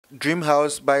Dream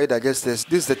house biodigesters.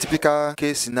 This is the typical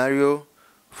case scenario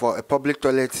for a public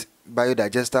toilet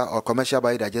biodigester or commercial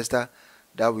biodigester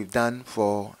that we've done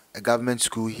for a government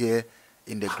school here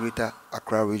in the Greater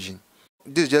Accra region.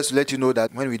 This is just to let you know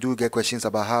that when we do get questions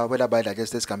about whether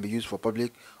biodigesters can be used for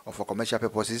public or for commercial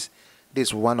purposes, this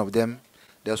is one of them.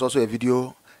 There's also a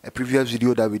previous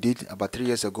video that we did about 3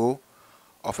 years ago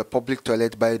of a public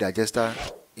toilet biodigester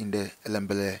in the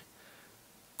Elembele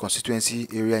constituency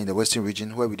area in the Western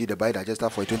region, where we did a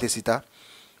biodigester for a 20-seater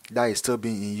that is still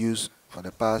being in use for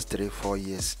the past 3-4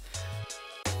 years.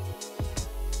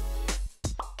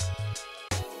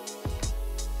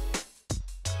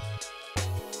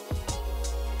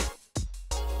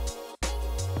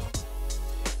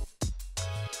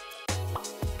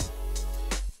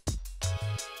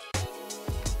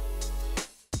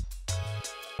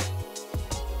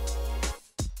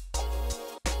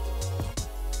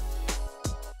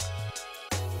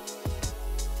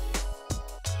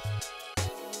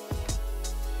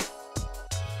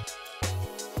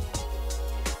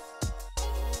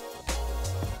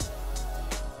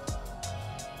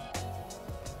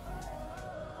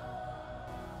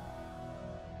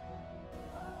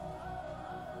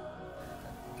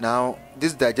 Now,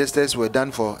 these digesters were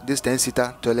done for this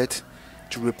 10-seater toilet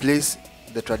to replace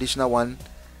the traditional one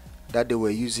that they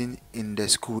were using in the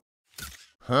school.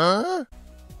 But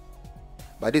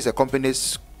this is a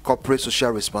company's corporate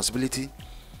social responsibility,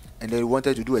 and they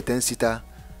wanted to do a 10-seater,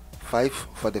 5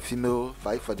 for the female,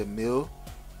 5 for the male,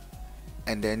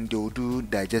 and then they will do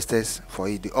digesters for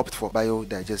it. They opt for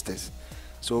biodigesters.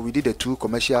 So we did the 2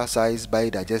 commercial size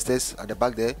biodigesters at the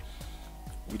back there.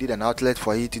 We did an outlet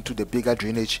for it into the bigger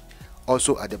drainage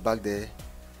also at the back there,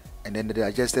 and then the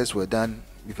digesters were done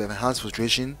with enhanced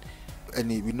filtration, and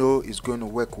we know it's going to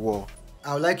work well.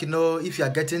 I would like to know if you are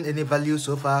getting any value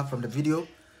so far from the video,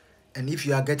 and if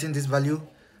you are getting this value,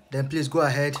 then please go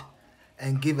ahead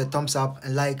and give a thumbs up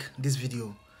and like this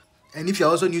video. And if you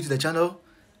are also new to the channel,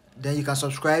 then you can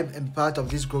subscribe and be part of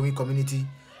this growing community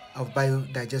of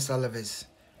biodigester lovers.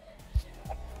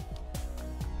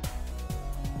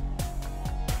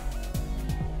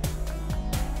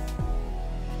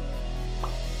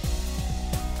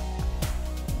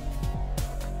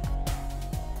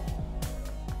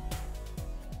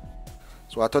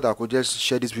 So I thought I could just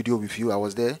share this video with you. I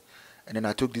was there, and then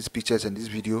I took these pictures and this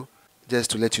video just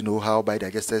to let you know how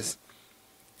biodigesters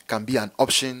can be an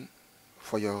option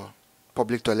for your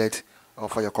public toilet or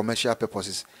for your commercial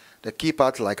purposes. The key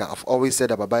part, like I've always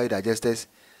said about biodigesters,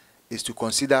 is to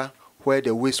consider where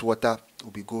the wastewater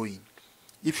will be going.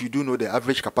 If you do know the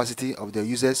average capacity of the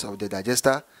users of the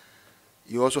digester,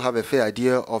 you also have a fair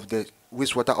idea of the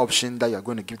wastewater option that you are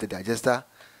going to give the digester,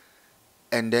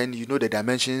 and then you know the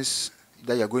dimensions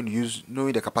that you're going to use,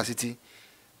 knowing the capacity,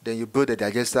 then you build the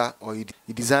digester, or you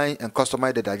design and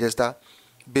customize the digester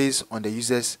based on the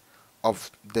users of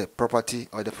the property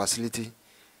or the facility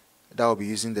that will be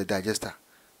using the digester.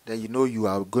 Then you know you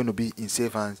are going to be in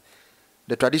safe hands.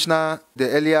 The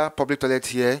earlier public toilet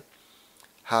here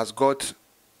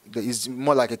is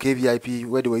more like a KVIP,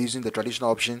 where they were using the traditional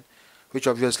option, which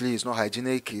obviously is not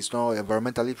hygienic, it's not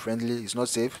environmentally friendly, it's not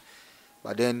safe.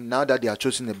 But then now that they are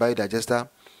choosing the biodigester,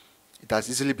 it has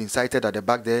easily been sited at the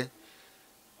back there.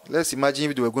 Let's imagine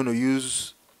if they were going to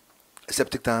use a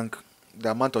septic tank,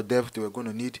 the amount of depth they were going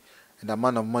to need and the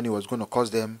amount of money was going to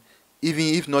cost them, even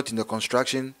if not in the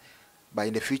construction, but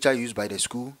in the future used by the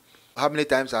school. How many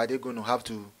times are they going to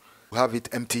have it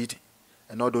emptied?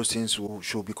 And all those things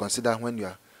should be considered when you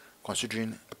are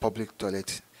considering a public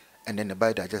toilet and then a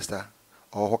biodigester,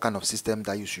 or what kind of system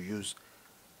that you should use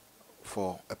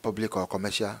for a public or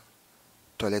commercial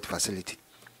toilet facility.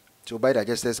 So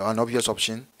biodigesters are an obvious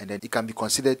option, and then it can be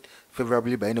considered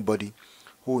favorably by anybody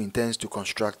who intends to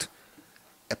construct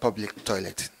a public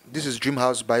toilet. This is Dream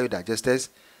House Biodigesters.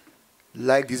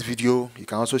 Like this video, you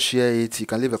can also share it, you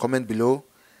can leave a comment below,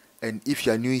 and if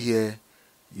you are new here,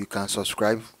 you can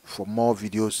subscribe for more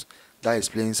videos that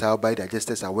explains how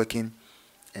biodigesters are working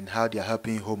and how they are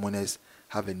helping homeowners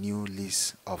have a new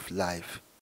lease of life.